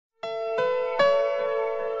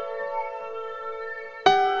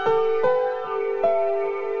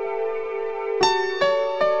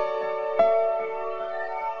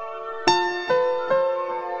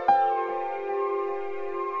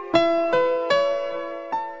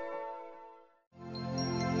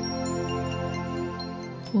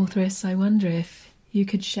Altheris, I wonder if you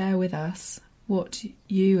could share with us what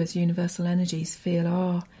you as Universal Energies feel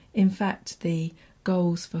are, in fact, the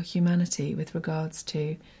goals for humanity with regards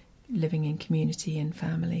to living in community and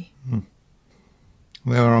family.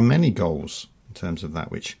 There are many goals in terms of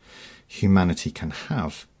that which humanity can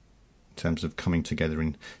have, in terms of coming together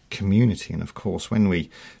in community. And of course, when we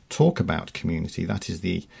talk about community, that is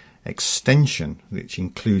the extension which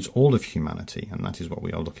includes all of humanity, and that is what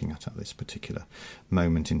we are looking at this particular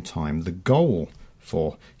moment in time. The goal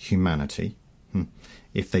for humanity,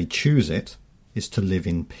 if they choose it, is to live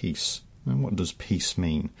in peace. And what does peace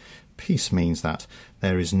mean? Peace means that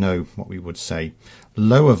there is no, what we would say,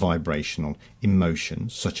 lower vibrational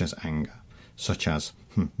emotions such as anger, such as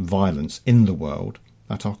violence in the world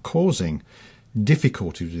that are causing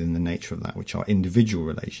difficulties within the nature of that which are individual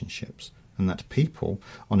relationships, and that people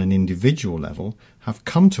on an individual level have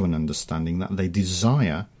come to an understanding that they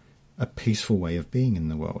desire a peaceful way of being in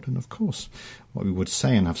the world. And of course, what we would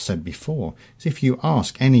say and have said before is, if you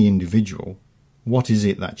ask any individual, what is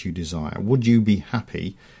it that you desire? Would you be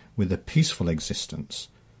happy with a peaceful existence?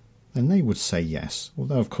 Then they would say yes,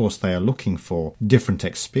 although of course they are looking for different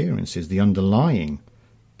experiences. The underlying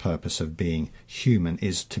purpose of being human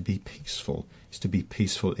is to be peaceful, is to be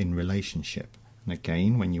peaceful in relationship. And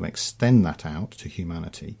again, when you extend that out to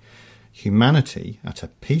humanity, humanity at a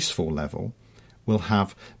peaceful level will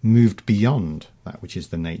have moved beyond that which is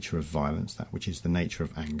the nature of violence, that which is the nature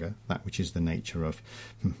of anger, that which is the nature of,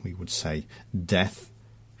 we would say, death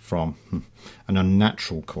from an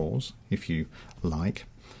unnatural cause, if you like.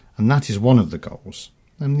 And that is one of the goals.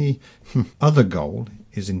 And the other goal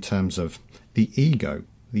is in terms of the ego.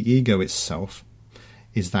 The ego itself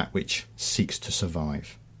is that which seeks to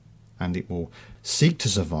survive. And it will seek to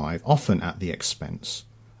survive often at the expense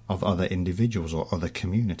of other individuals or other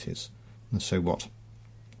communities. And so what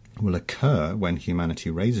will occur when humanity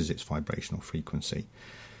raises its vibrational frequency,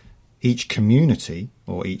 each community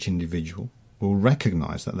or each individual will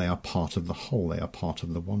recognise that they are part of the whole, they are part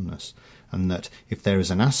of the oneness, and that if there is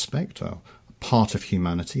an aspect or a part of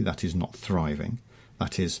humanity that is not thriving,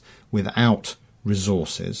 that is without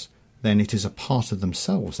resources, then it is a part of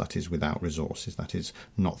themselves that is without resources, that is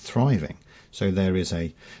not thriving. So there is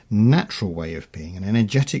a natural way of being, an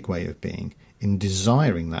energetic way of being, in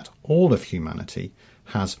desiring that all of humanity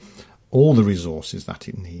has all the resources that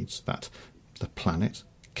it needs, that the planet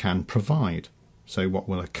can provide. So what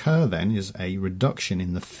will occur then is a reduction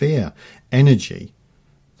in the fear energy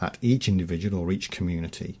that each individual or each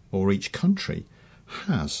community or each country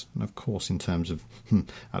has. And of course, in terms of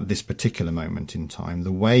at this particular moment in time,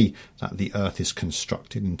 the way that the earth is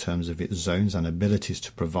constructed in terms of its zones and abilities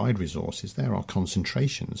to provide resources, there are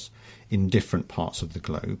concentrations in different parts of the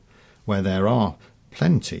globe where there are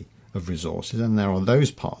plenty of resources, and there are those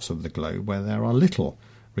parts of the globe where there are little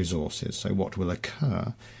resources. So what will occur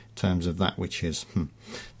in terms of that which is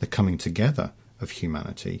the coming together of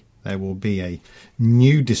humanity, there will be a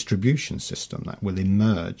new distribution system that will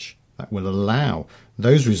emerge, that will allow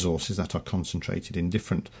those resources that are concentrated in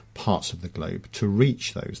different parts of the globe to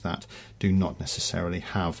reach those that do not necessarily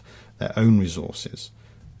have their own resources.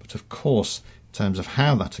 But of course, in terms of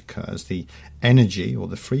how that occurs, the energy or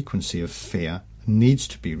the frequency of fear needs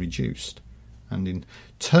to be reduced. And in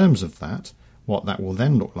terms of that, what that will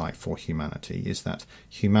then look like for humanity is that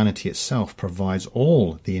humanity itself provides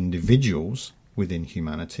all the individuals within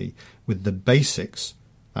humanity with the basics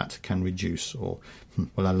that can reduce or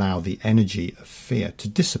will allow the energy of fear to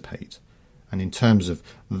dissipate. And in terms of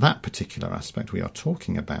that particular aspect, we are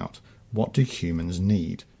talking about what do humans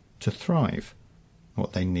need to thrive.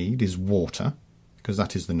 What they need is water, because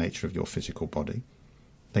that is the nature of your physical body.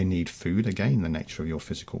 They need food, again, the nature of your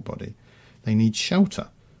physical body. They need shelter,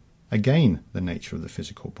 again, the nature of the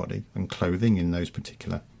physical body, and clothing in those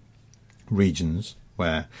particular regions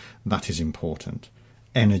where that is important.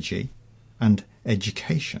 Energy and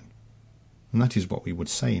education. And that is what we would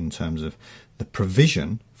say in terms of the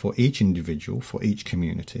provision for each individual, for each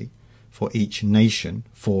community, for each nation,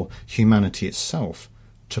 for humanity itself,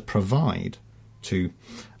 to provide, to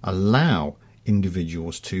allow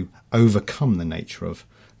individuals to overcome the nature of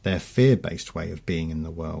their fear-based way of being in the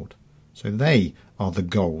world. So they are the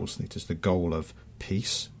goals. It is the goal of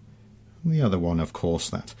peace. And the other one, of course,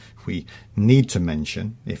 that we need to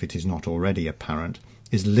mention, if it is not already apparent,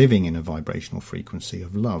 is living in a vibrational frequency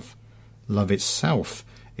of love. Love itself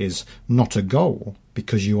is not a goal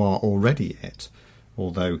because you are already it,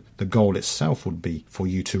 although the goal itself would be for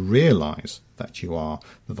you to realize that you are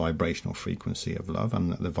the vibrational frequency of love,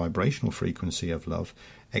 and that the vibrational frequency of love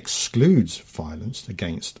excludes violence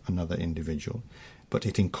against another individual, but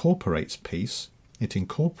it incorporates peace, It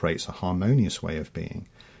incorporates a harmonious way of being,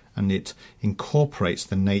 and it incorporates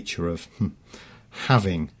the nature of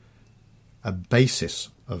having a basis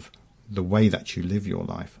of the way that you live your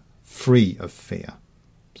life, free of fear.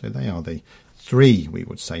 So they are the three, we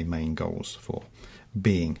would say, main goals for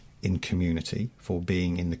being in community, for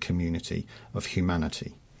being in the community of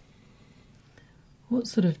humanity. What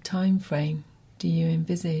sort of time frame do you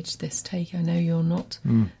envisage this take? I know you're not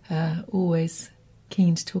always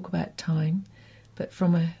keen to talk about time, but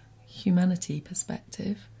from a humanity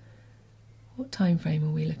perspective, what time frame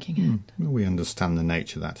are we looking at? Well, we understand the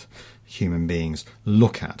nature that human beings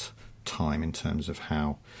look at time in terms of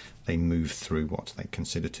how they move through what they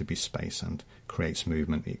consider to be space, and creates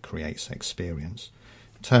movement, it creates experience.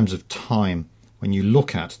 In terms of time, when you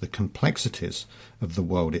look at the complexities of the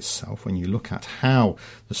world itself, when you look at how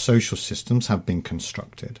the social systems have been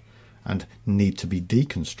constructed and need to be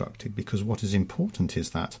deconstructed, because what is important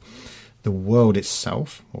is that the world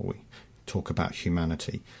itself, or we talk about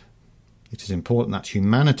humanity, it is important that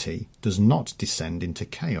humanity does not descend into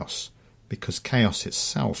chaos, because chaos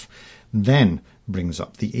itself then brings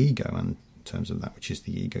up the ego, and in terms of that which is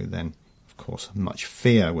the ego, then of course much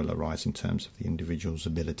fear will arise in terms of the individual's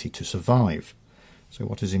ability to survive. So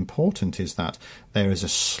what is important is that there is a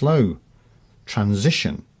slow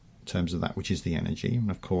transition in terms of that which is the energy, and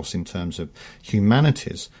of course in terms of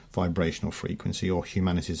humanity's vibrational frequency, or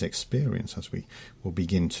humanity's experience, as we will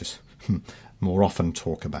begin to more often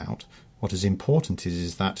talk about. What is important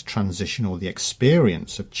is that transition, or the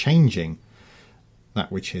experience of changing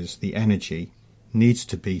that which is the energy, needs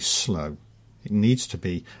to be slow. It needs to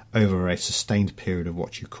be over a sustained period of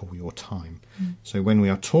what you call your time. So when we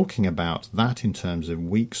are talking about that in terms of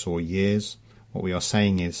weeks or years, what we are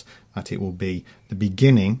saying is that it will be the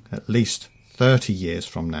beginning, at least 30 years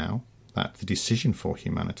from now, that the decision for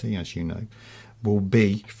humanity, as you know, will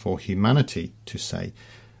be for humanity to say,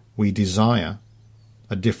 we desire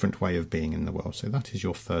a different way of being in the world. So that is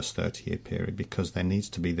your first 30-year period, because there needs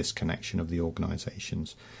to be this connection of the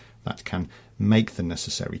organisations that can make the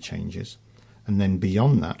necessary changes. And then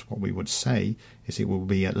beyond that, what we would say is it will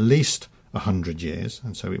be at least 100 years,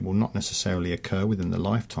 and so it will not necessarily occur within the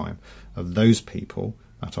lifetime of those people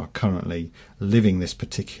that are currently living this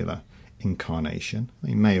particular incarnation.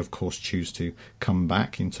 They may, of course, choose to come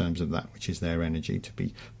back in terms of that which is their energy, to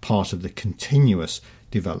be part of the continuous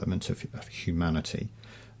development of humanity.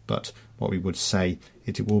 But what we would say,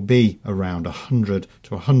 it will be around 100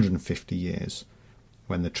 to 150 years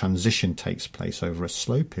when the transition takes place over a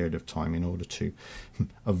slow period of time, in order to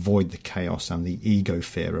avoid the chaos and the ego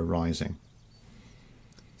fear arising.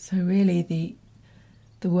 So really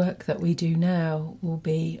the work that we do now will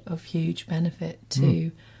be of huge benefit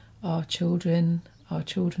to our children, our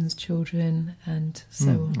children's children, and so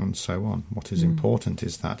on. And so on. What is important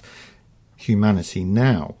is that humanity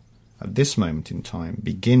now, at this moment in time,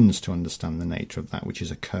 begins to understand the nature of that which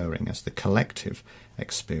is occurring as the collective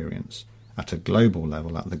experience at a global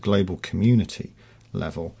level, at the global community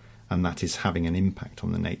level, and that is having an impact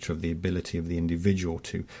on the nature of the ability of the individual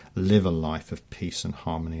to live a life of peace and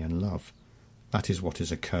harmony and love. That is what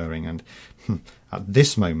is occurring, and at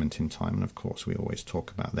this moment in time, and of course we always talk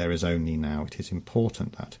about there is only now, it is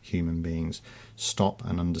important that human beings stop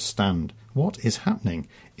and understand what is happening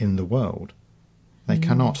in the world. They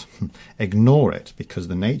cannot ignore it, because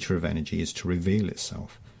the nature of energy is to reveal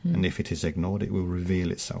itself, and if it is ignored, it will reveal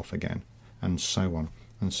itself again, and so on.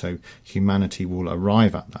 And so humanity will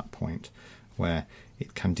arrive at that point where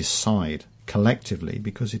it can decide collectively,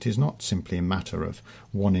 because it is not simply a matter of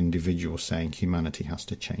one individual saying humanity has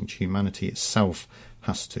to change. Humanity itself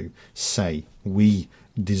has to say, we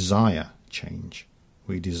desire change.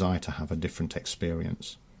 We desire to have a different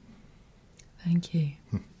experience. Thank you.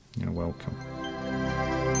 You're welcome.